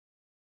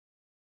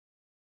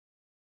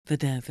The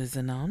death is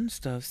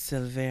announced of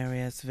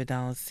Silverius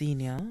Vidal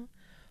Sr.,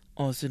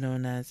 also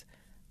known as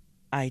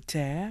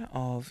Iter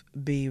of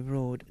Bay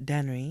Road,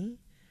 Dennery,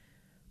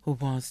 who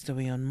passed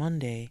away on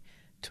Monday,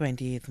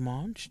 28th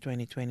March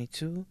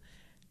 2022,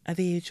 at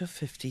the age of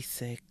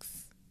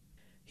 56.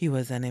 He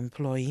was an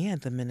employee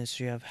at the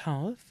Ministry of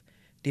Health,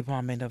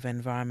 Department of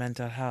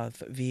Environmental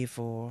Health,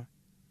 V4.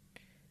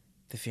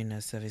 The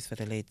funeral service for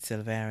the late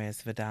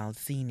Silverius Vidal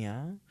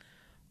Sr.,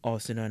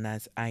 also known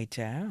as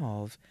Iter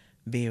of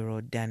Bay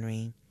Road,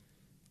 Dennery,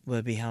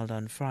 will be held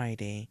on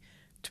Friday,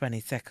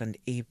 22nd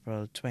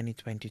April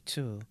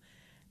 2022,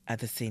 at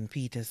the St.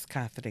 Peter's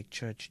Catholic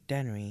Church,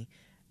 Dennery,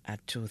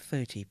 at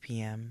 2:30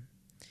 p.m.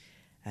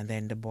 And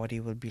then the body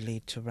will be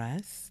laid to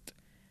rest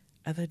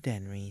at the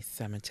Dennery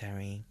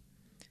Cemetery.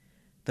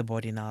 The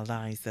body now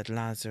lies at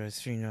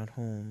Lazarus Funeral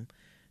Home,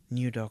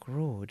 New Dock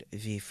Road,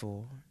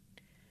 V4.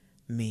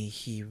 May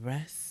he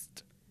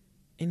rest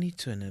in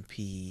eternal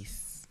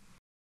peace.